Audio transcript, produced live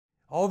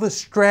all the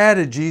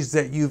strategies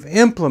that you've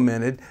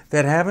implemented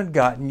that haven't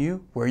gotten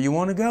you where you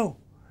want to go.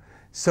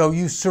 So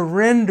you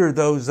surrender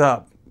those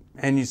up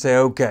and you say,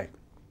 okay,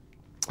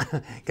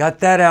 got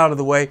that out of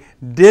the way,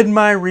 did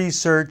my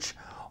research,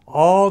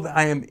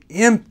 I am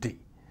empty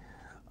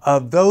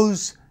of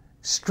those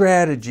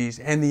strategies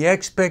and the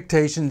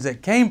expectations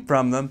that came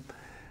from them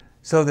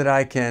so that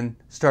I can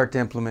start to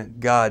implement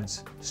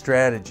God's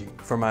strategy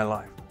for my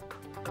life.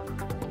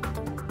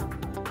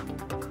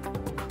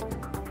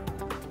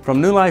 From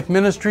New Life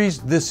Ministries,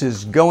 this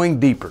is Going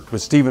Deeper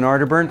with Stephen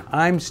Arterburn.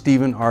 I'm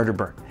Stephen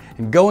Arterburn.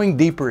 And Going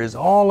Deeper is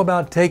all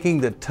about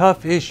taking the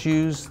tough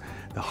issues,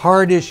 the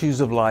hard issues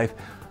of life,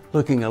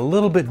 looking a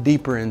little bit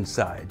deeper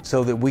inside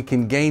so that we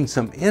can gain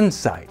some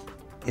insight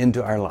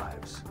into our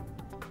lives.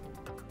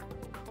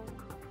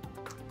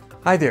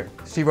 Hi there,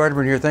 Steve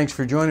Arterburn here. Thanks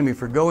for joining me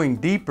for Going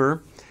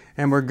Deeper.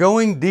 And we're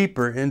going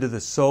deeper into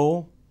the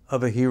soul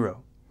of a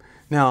hero.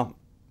 Now,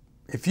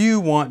 if you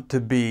want to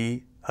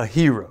be a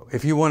hero,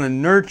 if you want to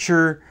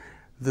nurture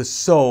the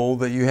soul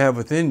that you have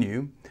within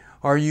you,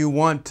 or you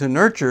want to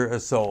nurture a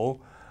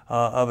soul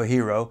of a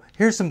hero,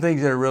 here's some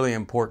things that are really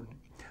important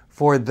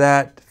for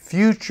that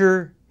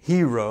future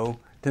hero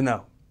to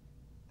know.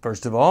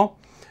 First of all,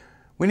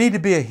 we need to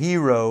be a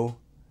hero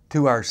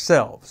to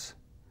ourselves.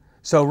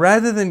 So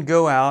rather than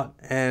go out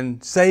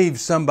and save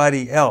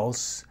somebody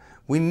else,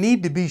 we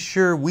need to be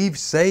sure we've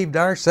saved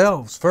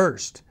ourselves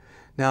first.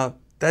 Now,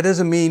 that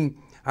doesn't mean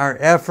our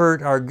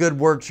effort, our good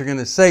works are going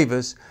to save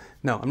us.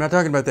 No, I'm not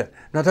talking about that.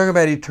 I'm not talking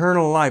about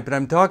eternal life, but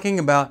I'm talking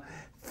about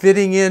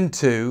fitting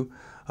into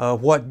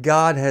what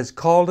God has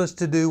called us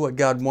to do, what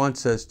God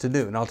wants us to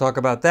do. And I'll talk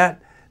about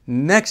that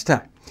next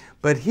time.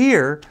 But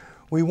here,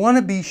 we want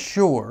to be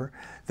sure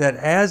that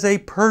as a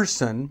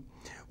person,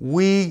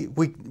 we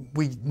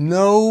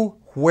know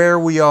where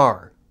we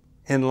are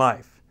in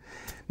life.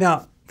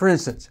 Now, for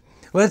instance,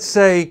 let's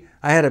say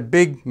I had a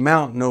big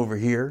mountain over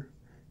here,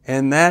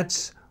 and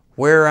that's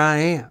where I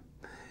am.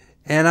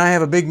 And I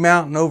have a big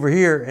mountain over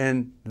here,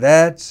 and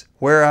that's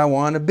where I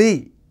want to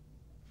be.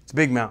 It's a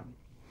big mountain.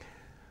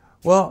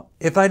 Well,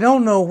 if I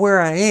don't know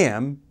where I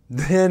am,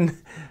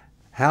 then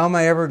how am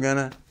I ever going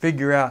to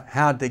figure out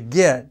how to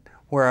get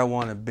where I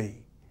want to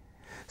be?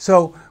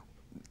 So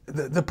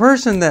the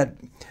person that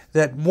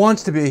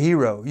wants to be a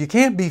hero, you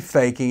can't be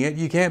faking it,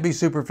 you can't be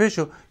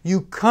superficial.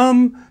 You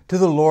come to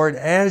the Lord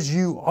as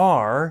you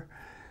are,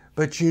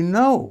 but you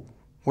know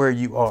where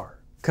you are.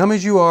 Come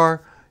as you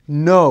are,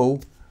 know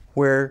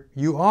where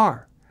you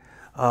are.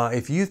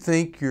 If you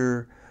think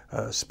you're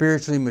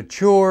spiritually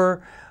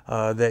mature,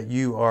 that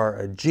you are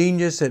a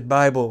genius at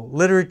Bible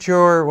literature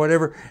or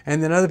whatever,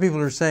 and then other people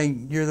are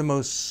saying you're the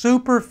most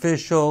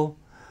superficial,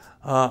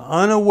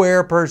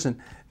 unaware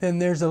person, then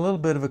there's a little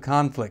bit of a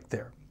conflict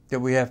there that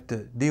we have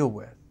to deal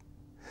with.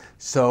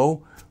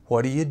 So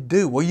what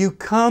do? Well, you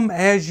come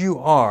as you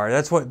are.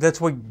 That's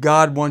what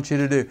God wants you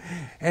to do.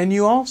 And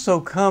you also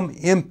come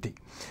empty.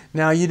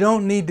 Now, you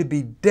don't need to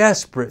be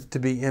desperate to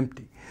be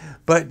empty,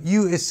 but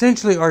you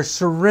essentially are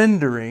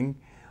surrendering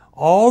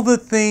all the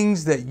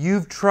things that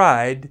you've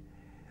tried,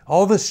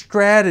 all the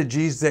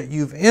strategies that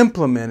you've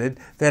implemented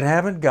that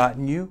haven't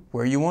gotten you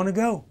where you want to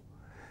go.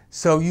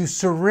 So you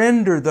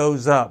surrender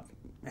those up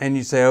and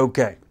you say,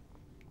 okay,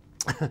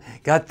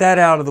 got that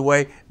out of the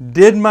way,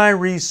 did my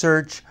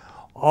research,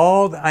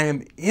 I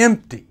am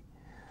empty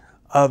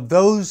of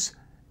those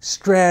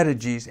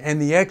strategies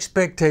and the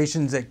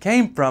expectations that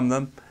came from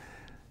them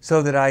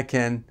so that I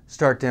can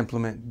start to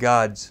implement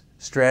God's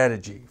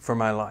strategy for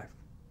my life.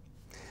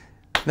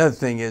 Another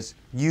thing is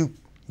you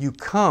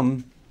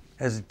come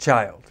as a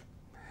child.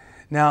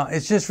 Now,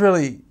 it's just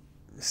really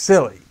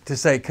silly to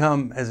say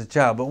come as a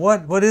child, but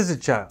what is a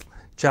child?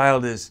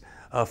 Child is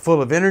full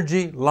of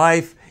energy,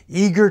 life,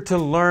 eager to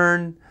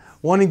learn,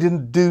 wanting to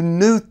do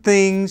new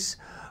things,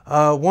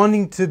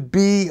 wanting to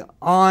be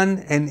on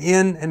and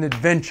in an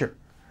adventure.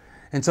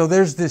 And so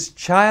there's this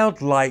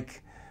childlike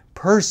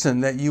person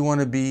that you want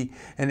to be,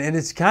 and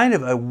it's kind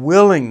of a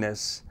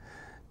willingness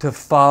to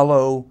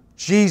follow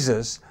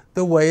Jesus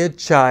the way a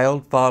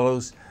child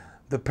follows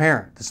the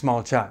parent, the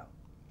small child.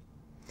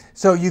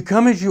 So you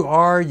come as you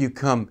are, you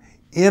come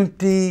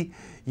empty,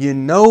 you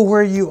know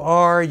where you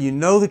are, you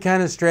know the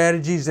kind of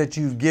strategies that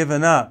you've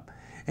given up,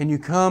 and you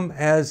come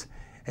as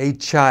a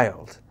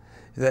child.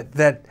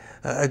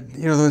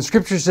 When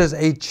Scripture says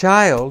a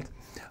child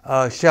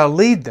shall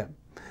lead them,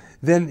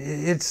 then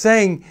it's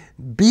saying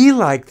be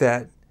like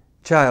that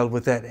child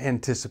with that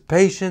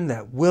anticipation,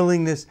 that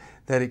willingness,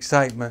 that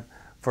excitement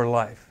for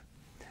life.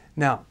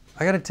 Now,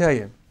 I got to tell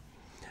you,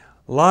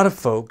 a lot of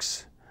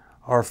folks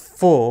are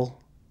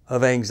full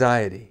of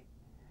anxiety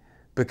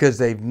because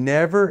they've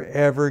never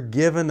ever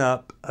given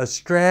up a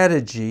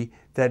strategy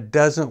that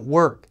doesn't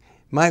work.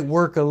 Might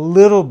work a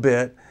little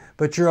bit,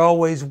 but you're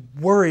always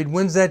worried,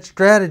 when's that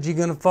strategy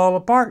going to fall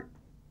apart?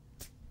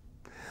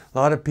 A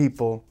lot of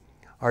people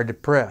are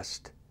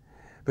depressed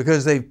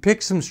because they've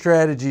picked some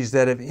strategies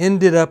that have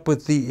ended up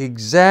with the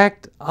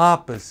exact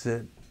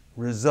opposite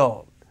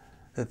result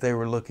that they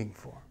were looking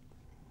for.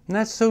 And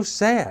that's so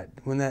sad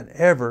when that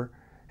ever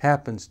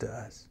happens to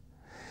us.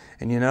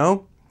 And you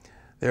know,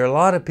 there are a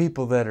lot of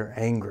people that are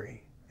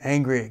angry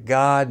at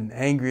God and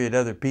angry at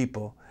other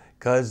people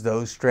because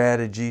those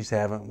strategies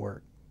haven't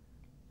worked.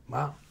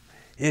 Wow.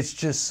 It's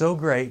just so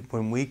great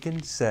when we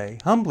can say,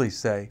 humbly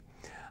say,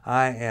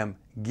 I am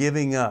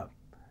giving up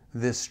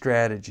this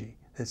strategy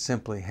that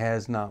simply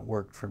has not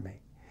worked for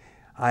me.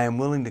 I am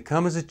willing to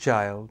come as a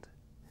child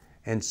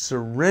and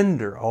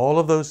surrender all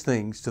of those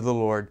things to the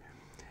Lord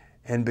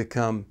and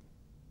become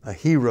a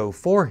hero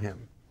for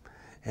Him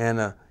and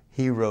a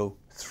hero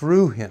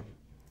through Him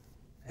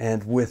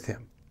and with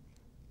Him.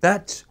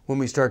 That's when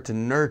we start to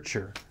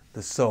nurture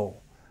the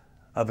soul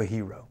of a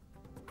hero.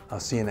 I'll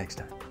see you next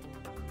time.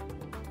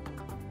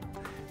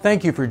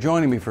 Thank you for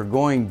joining me for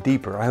Going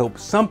Deeper. I hope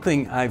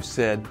something I've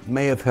said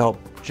may have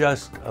helped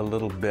just a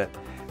little bit.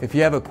 If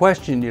you have a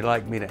question you'd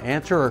like me to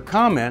answer or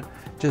comment,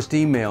 just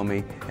email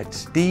me at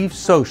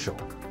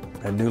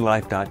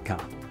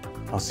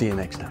stevesocial@newlife.com. I'll see you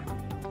next time.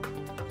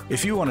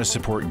 If you want to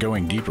support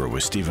Going Deeper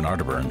with Stephen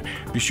Arterburn,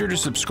 be sure to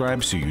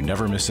subscribe so you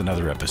never miss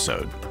another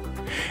episode.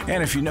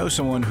 And if you know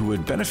someone who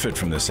would benefit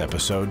from this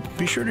episode,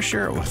 be sure to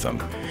share it with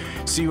them.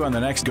 See you on the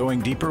next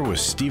Going Deeper with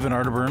Stephen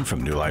Arterburn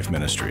from New Life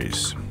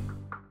Ministries.